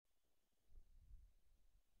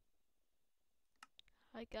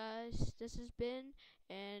Hi guys, this is Ben,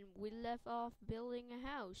 and we left off building a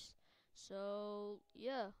house. So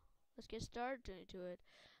yeah, let's get started into it.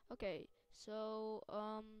 Okay,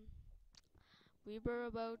 we were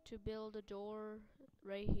about to build a door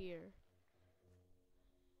right here.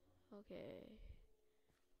 Okay,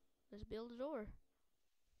 let's build a door.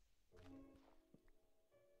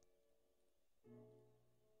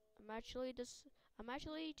 I'm actually just I'm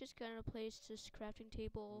actually just gonna place this crafting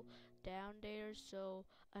table down there so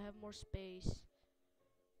I have more space.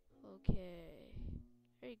 Okay,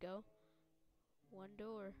 there you go. One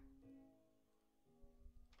door.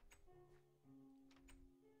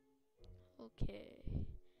 Okay.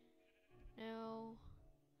 Now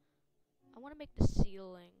I want to make the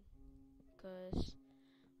ceiling because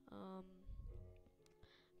um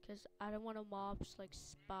cuz I don't want a mobs like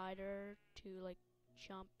spider to like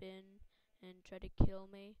jump in and try to kill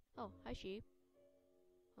me. Oh, hi sheep.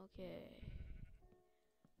 Okay.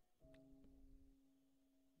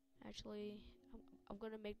 Actually, I'm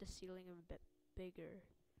going to make the ceiling a bit bigger.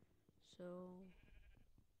 So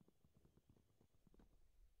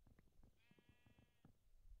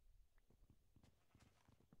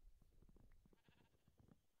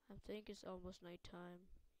I think it's almost nighttime.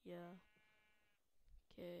 Yeah.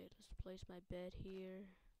 Okay, let's place my bed here.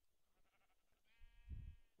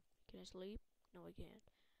 Can I sleep? No, I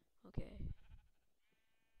can't. Okay.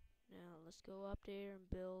 Now let's go up there and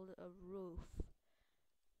build a roof.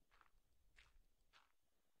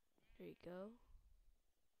 There you go.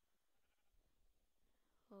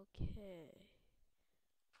 Okay.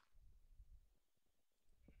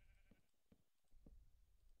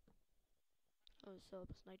 Oh, so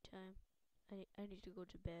it's nighttime. I need to go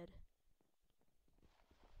to bed.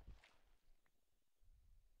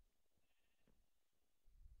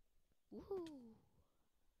 Woo!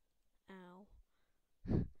 Ow.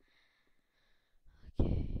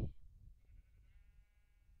 Okay.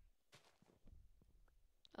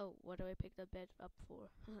 Oh, what do I pick the bed up for?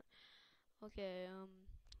 Okay,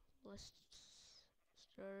 let's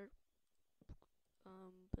start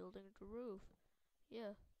building the roof.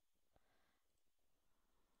 Yeah.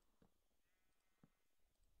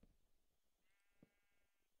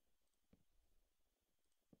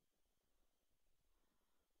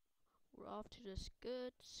 We're off to this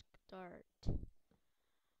good start.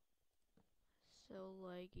 So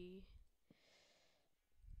laggy.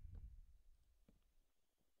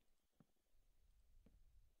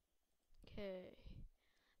 Okay.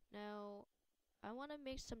 Now I want to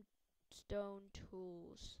make some stone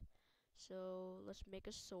tools. So let's make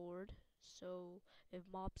a sword. So if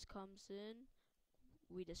mobs comes in,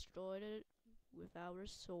 we destroyed it with our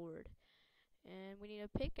sword. And we need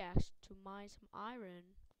a pickaxe to mine some iron.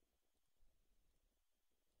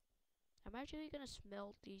 I'm actually gonna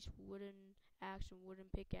smelt these wooden axe and wooden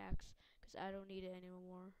pickaxe because I don't need it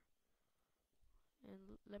anymore.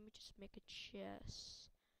 And let me just make a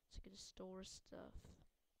chest so I can store stuff.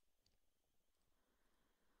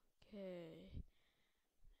 Okay.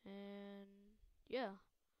 And yeah,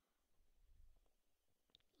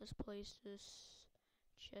 let's place this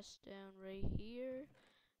chest down right here.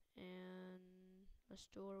 And let's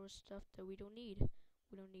store with stuff that we don't need.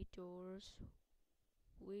 We don't need doors.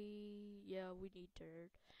 We need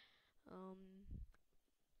dirt. Um,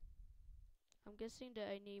 I'm guessing that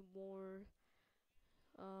I need more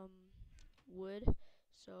um wood,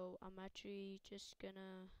 so I'm actually just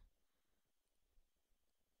gonna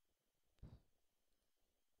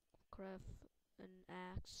craft an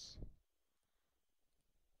axe.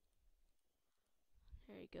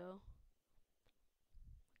 There you go.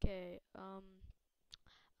 Okay,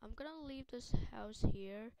 I'm gonna leave this house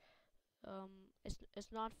here.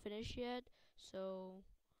 It's not finished yet, so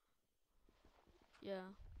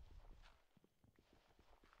yeah.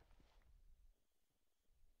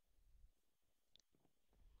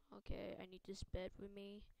 Okay, I need this bed with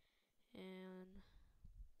me and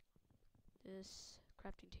this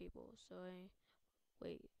crafting table. So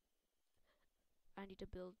wait, I need to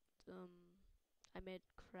build I made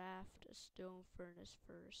craft a stone furnace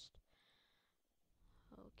first.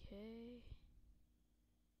 Okay,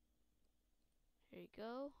 here you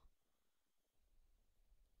go.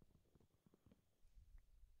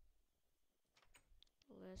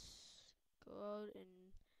 Let's go out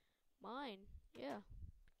and mine. Yeah.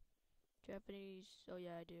 Japanese. Oh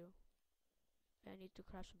yeah, I do. I need to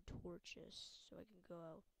craft some torches so I can go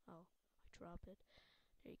out. Oh, I drop it.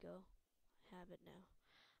 There you go. I have it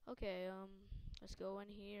now. Okay, let's go in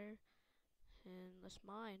here and let's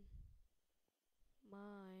mine.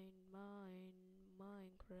 Mine,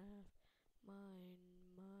 Minecraft. Mine.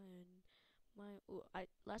 Ooh, I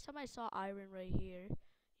last time I saw iron right here.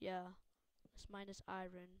 Yeah, let's mine this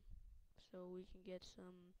iron so we can get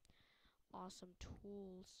some awesome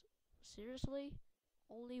tools. Seriously?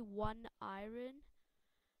 Only one iron?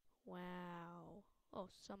 Wow. Oh,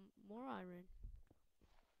 some more iron.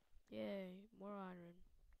 Yay, more iron.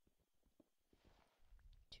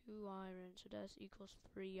 2 iron, so that equals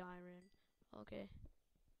 3 iron. Okay.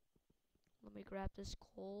 Let me grab this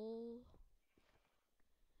coal.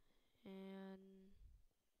 And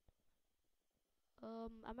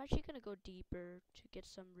I'm actually gonna go deeper to get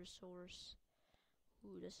some resource.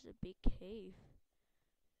 Ooh, this is a big cave.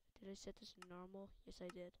 Did I set this in normal? Yes, I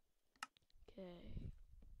did. Okay.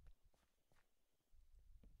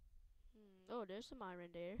 Oh, there's some iron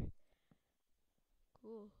there.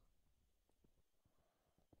 Cool.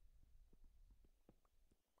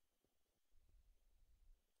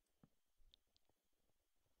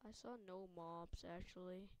 I saw no mobs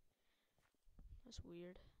actually. That's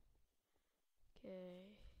weird. Okay.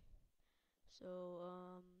 So,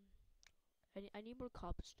 I need more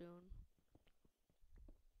cobblestone.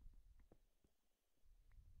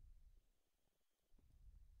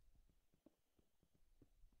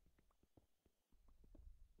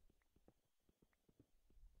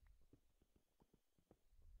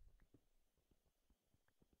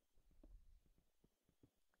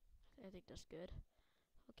 I think that's good.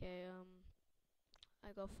 Okay,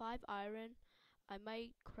 I got 5 iron. I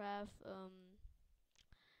might craft,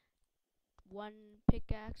 one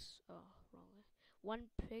pickaxe. Oh, wrong way. One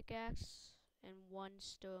pickaxe and one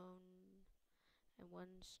stone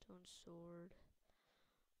sword.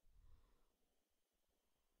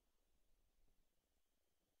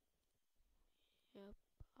 Yep,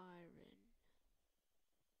 iron.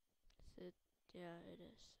 Is it? Yeah, it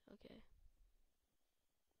is. Okay.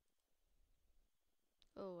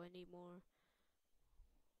 Oh, I need more.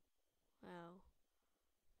 Wow.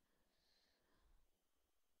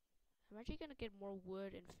 I'm actually gonna get more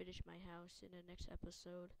wood and finish my house in the next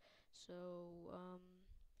episode. So,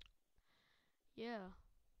 yeah.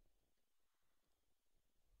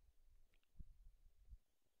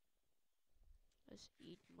 Let's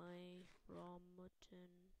eat my raw mutton.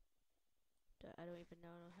 That I don't even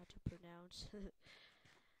know how to pronounce.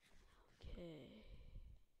 Okay.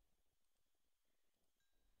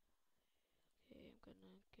 Okay, I'm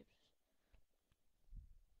gonna give.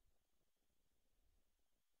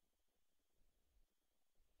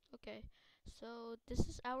 Okay, so this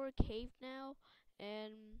is our cave now,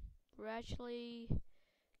 and we're actually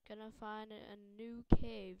gonna find a new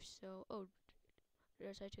cave. So, oh,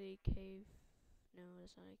 there's actually a cave. No,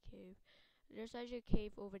 that's not a cave. There's actually a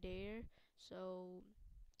cave over there. So,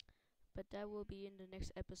 but that will be in the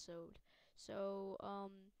next episode. So,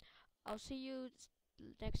 I'll see you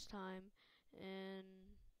next time, and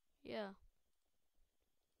yeah,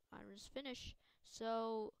 iron's finished.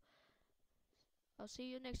 So, I'll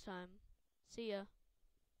see you next time. See ya.